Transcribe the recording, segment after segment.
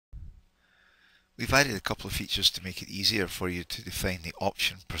We've added a couple of features to make it easier for you to define the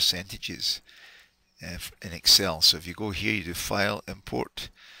option percentages in Excel. So if you go here, you do File, Import,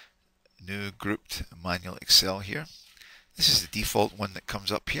 New, Grouped, Manual Excel here. This is the default one that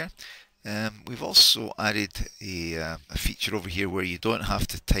comes up here. We've also added a feature over here where you don't have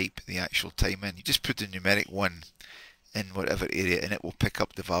to type the actual time in. You just put the numeric 1 in whatever area and it will pick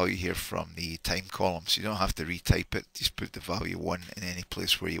up the value here from the time column. So you don't have to retype it, just put the value 1 in any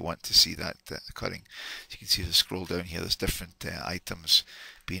place where you want to see that occurring. So you can see as I scroll down here, there's different items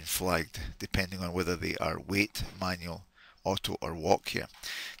being flagged depending on whether they are weight, manual, auto or walk here.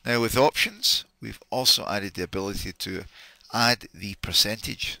 Now with options, we've also added the ability to add the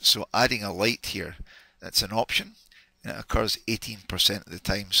percentage. So adding a light here, that's an option and it occurs 18% of the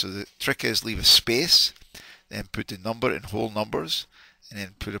time. So the trick is leave a space, then put the number in whole numbers and then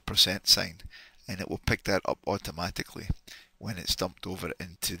put a percent sign and it will pick that up automatically when it's dumped over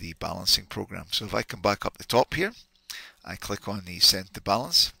into the balancing program. So if I come back up the top here, I click on the send to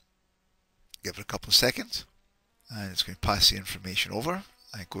balance, give it a couple of seconds and it's going to pass the information over.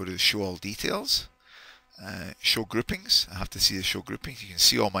 I go to show all details, show groupings. I have to see the show groupings. You can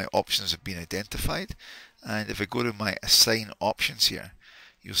see all my options have been identified, and if I go to my assign options here,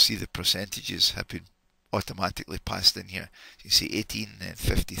 you'll see the percentages have been automatically passed in here. You see 18 and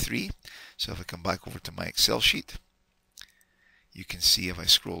 53. So if I come back over to my Excel sheet, you can see if I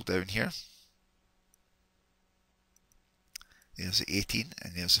scroll down here, there's the 18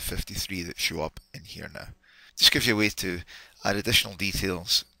 and there's the 53 that show up in here now. This gives you a way to add additional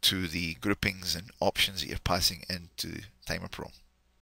details to the groupings and options that you're passing into Timer Pro.